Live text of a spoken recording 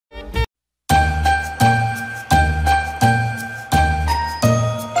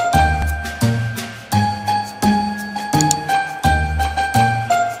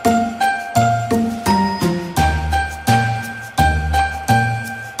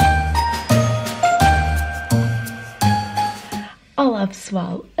Olá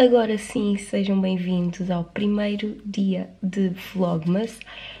pessoal, agora sim sejam bem-vindos ao primeiro dia de VLOGMAS,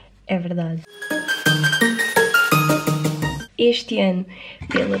 é verdade. Este ano,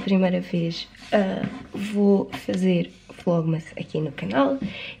 pela primeira vez, vou fazer VLOGMAS aqui no canal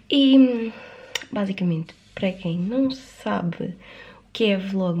e basicamente, para quem não sabe o que é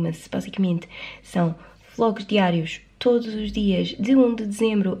VLOGMAS, basicamente são vlogs diários todos os dias de 1 de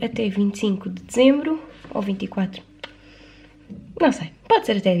dezembro até 25 de dezembro, ou 24, não sei, pode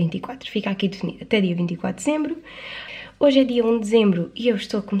ser até 24, fica aqui definido, até dia 24 de dezembro. Hoje é dia 1 de dezembro e eu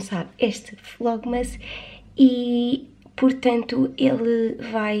estou a começar este VLOGMAS e, portanto, ele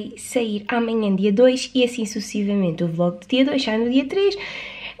vai sair amanhã, dia 2, e assim sucessivamente. O vlog do dia 2 sai no dia 3,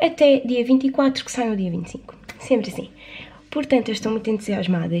 até dia 24, que sai no dia 25. Sempre assim. Portanto, eu estou muito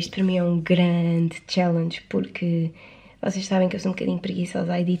entusiasmada. Isto para mim é um grande challenge, porque vocês sabem que eu sou um bocadinho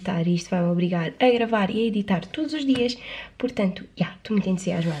preguiçosa a editar e isto vai-me obrigar a gravar e a editar todos os dias. Portanto, estou muito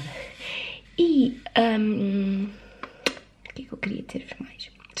entusiasmada. E, o que é que eu queria ter-vos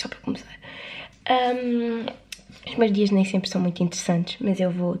mais? Só para começar. Os meus dias nem sempre são muito interessantes, mas eu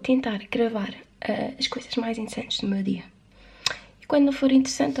vou tentar gravar as coisas mais interessantes do meu dia. E quando não for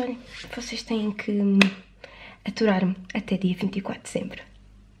interessante, olhem, vocês têm que aturar-me até dia 24 de dezembro.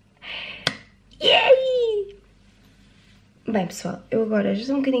 Yay! Bem pessoal, eu agora já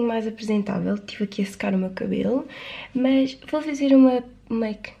sou um bocadinho mais apresentável, estive aqui a secar o meu cabelo, mas vou fazer uma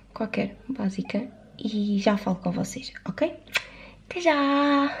make qualquer, básica, e já falo com vocês, ok? Até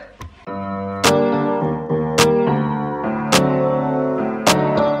já!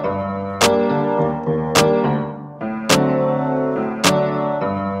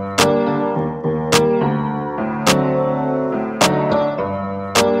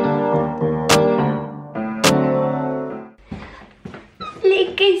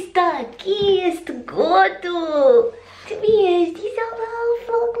 Quem está aqui, este gordo? Tobias, diz olá ao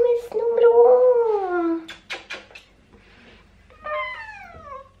VLOGMAS número 1.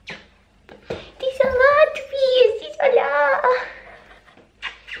 Diz olá, Tobias, diz olá.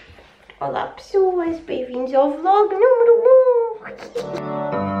 Olá pessoas, bem-vindos ao vlog número 1.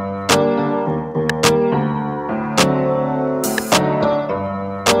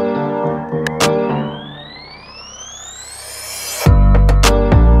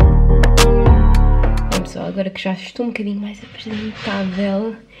 Agora que já estou um bocadinho mais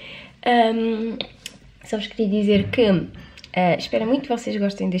apresentável, só vos queria dizer que espero muito que vocês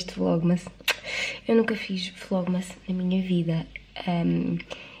gostem deste VLOGMAS. Eu nunca fiz VLOGMAS na minha vida. Eu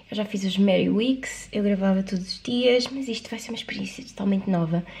já fiz os Merry Weeks, eu gravava todos os dias, mas isto vai ser uma experiência totalmente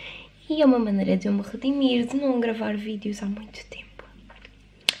nova. E é uma maneira de eu me redimir, de não gravar vídeos há muito tempo.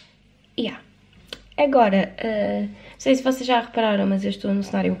 Agora, não sei se vocês já repararam, mas eu estou num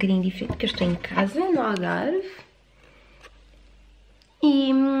cenário um bocadinho diferente, porque eu estou em casa, no Algarve.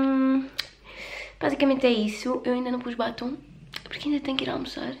 E basicamente é isso. Eu ainda não pus batom, porque ainda tenho que ir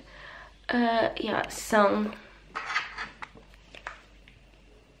almoçar. São...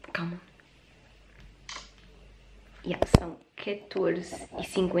 Calma. São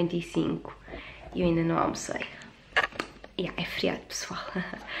 14h55 e eu ainda não almocei. É feriado, pessoal.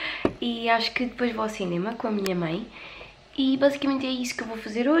 E acho que depois vou ao cinema com a minha mãe. E basicamente é isso que eu vou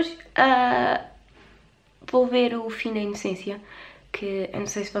fazer hoje. Vou ver o Fim da Inocência, que eu não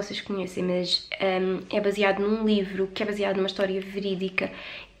sei se vocês conhecem, mas é baseado num livro, que é baseado numa história verídica.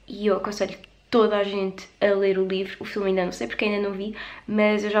 E eu aconselho toda a gente a ler o livro. O filme ainda não sei, porque ainda não vi,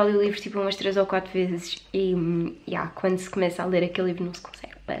 mas eu já li o livro tipo umas 3 ou 4 vezes. E quando se começa a ler aquele livro não se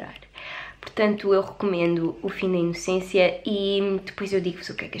consegue parar. Portanto, eu recomendo o Fim da Inocência e depois eu digo-vos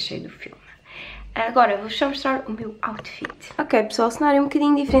o que é que achei do filme. Agora, vou só mostrar o meu outfit. Ok, pessoal, o cenário é um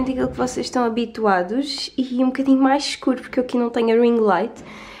bocadinho diferente daquilo que vocês estão habituados e um bocadinho mais escuro, porque eu aqui não tenho a ring light.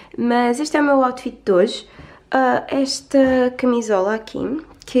 Mas este é o meu outfit de hoje. Esta camisola aqui,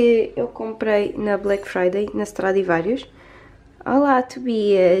 que eu comprei na Black Friday, na Stradivarius. Olá,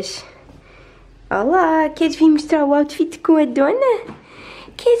 Tobias. Olá, queres vir mostrar o outfit com a dona?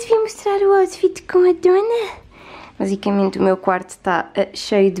 Queres vir mostrar o outfit com a dona? Basicamente o meu quarto está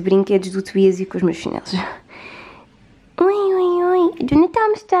cheio de brinquedos do Tobias e com os meus chinelos. Oi. A dona está a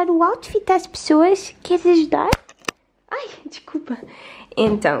mostrar o outfit às pessoas. Queres ajudar? Ai, desculpa.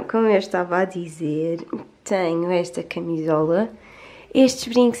 Então, como eu estava a dizer, tenho esta camisola.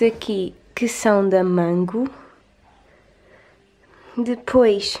 Estes brincos aqui que são da Mango.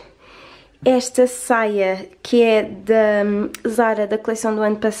 Depois esta saia que é da Zara, da coleção do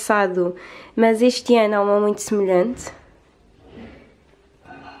ano passado, mas este ano há uma muito semelhante.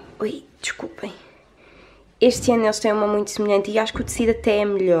 Ui, desculpem. Este ano eles têm uma muito semelhante e acho que o tecido até é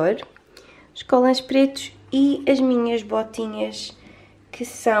melhor. Os colãs pretos e as minhas botinhas que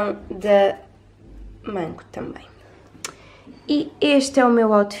são da Mango também. E este é o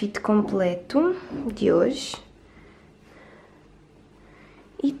meu outfit completo de hoje.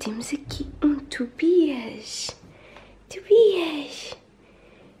 E temos aqui um Tobias. Tobias,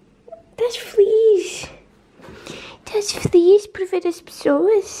 estás feliz? Estás feliz por ver as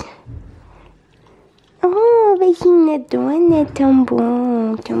pessoas? Oh, beijinho na dona, tão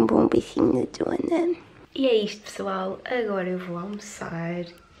bom, beijinho na dona. E é isto, pessoal, agora eu vou almoçar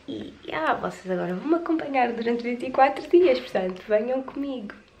e vocês agora vão me acompanhar durante 24 dias, portanto, venham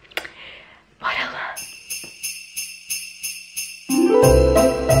comigo. Bora lá!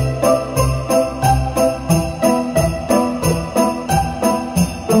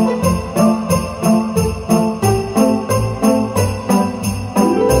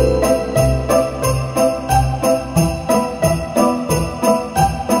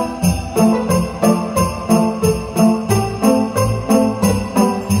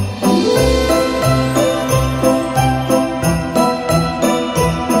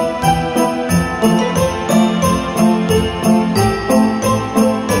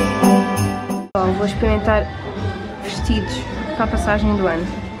 Vou experimentar vestidos para a passagem do ano.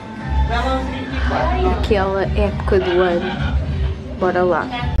 Aquela época do ano. Bora lá.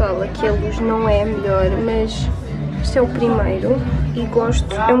 Pessoal, aqui a luz não é a melhor, mas este é o primeiro e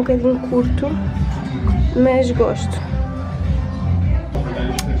gosto. É um bocadinho curto, mas gosto.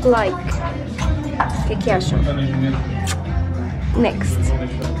 Like. O que é que acham? Next.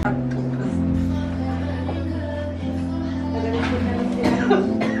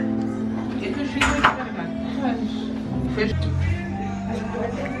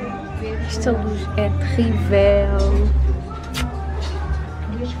 Esta luz é terrível.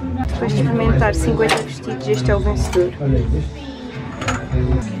 Depois de experimentar 50 vestidos, este é o vencedor.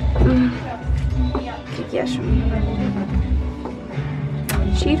 O que é que acham?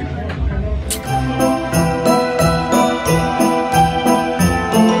 Giro?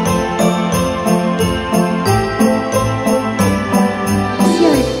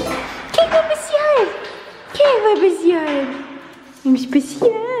 Vamos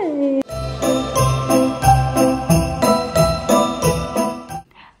passear!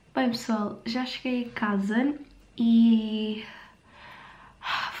 Bem pessoal, já cheguei a casa e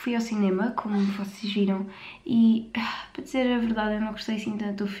fui ao cinema, como vocês viram, e para dizer a verdade eu não gostei assim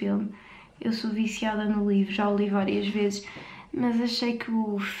tanto do filme. Eu sou viciada no livro, já o li várias vezes, mas achei que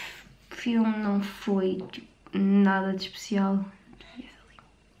o filme não foi nada de especial.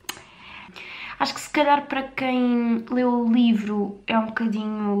 Acho que se calhar para quem leu o livro é um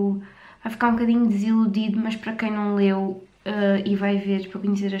bocadinho... vai ficar um bocadinho desiludido, mas para quem não leu e vai ver para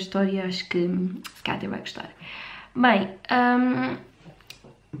conhecer a história, acho que se calhar até vai gostar. Bem,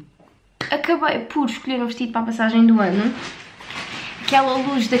 acabei por escolher um vestido para a passagem do ano. Aquela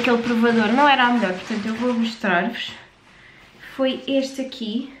luz daquele provador não era a melhor, portanto eu vou mostrar-vos. Foi este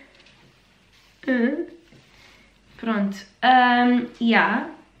aqui. Pronto.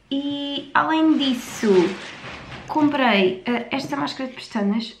 E além disso, comprei esta máscara de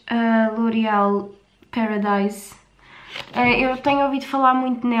pestanas, a L'Oréal Paradise. Eu tenho ouvido falar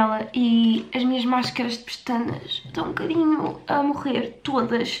muito nela e as minhas máscaras de pestanas estão um bocadinho a morrer,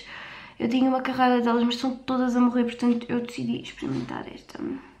 todas. Eu tinha uma carrada delas, mas estão todas a morrer, portanto eu decidi experimentar esta.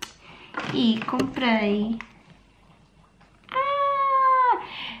 E comprei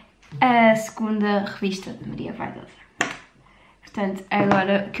a segunda revista de Maria Vaidosa. Portanto,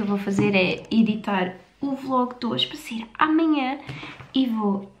 agora o que eu vou fazer é editar o vlog de hoje para sair amanhã e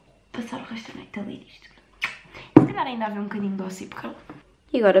vou passar o resto da noite a ler isto. Se calhar ainda haver um bocadinho de ócio por lá.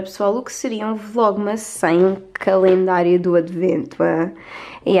 E agora, pessoal, o que seria um vlogmas sem um calendário do advento?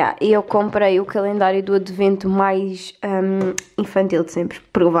 Eu comprei o calendário do advento mais infantil de sempre,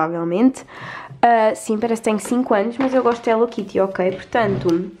 provavelmente. Sim, parece que tenho 5 anos, mas eu gosto de Hello Kitty, ok?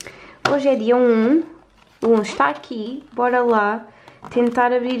 Portanto, hoje é dia 1. O 1 está aqui. Bora lá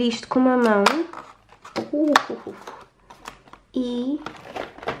tentar abrir isto com uma mão. E...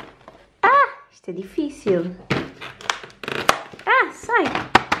 isto é difícil. Sai!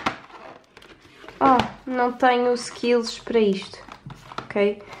 Não tenho skills para isto,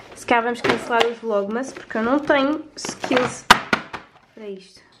 ok? Se calhar vamos cancelar os vlogmas porque eu não tenho skills para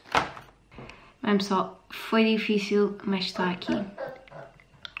isto. Bem pessoal, foi difícil, mas está aqui.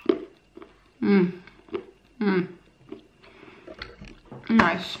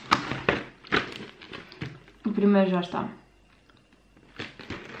 Nice. O primeiro já está.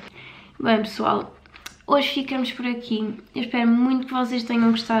 Bem pessoal, hoje ficamos por aqui. Eu espero muito que vocês tenham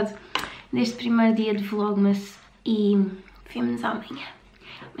gostado deste primeiro dia de vlogmas e vemo-nos amanhã.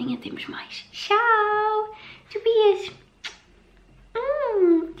 Amanhã temos mais. Tchau! Tobias!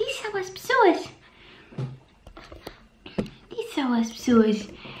 tchau às pessoas. Diz tchau às pessoas.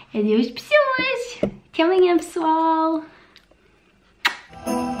 Adeus, pessoas. Até amanhã, pessoal.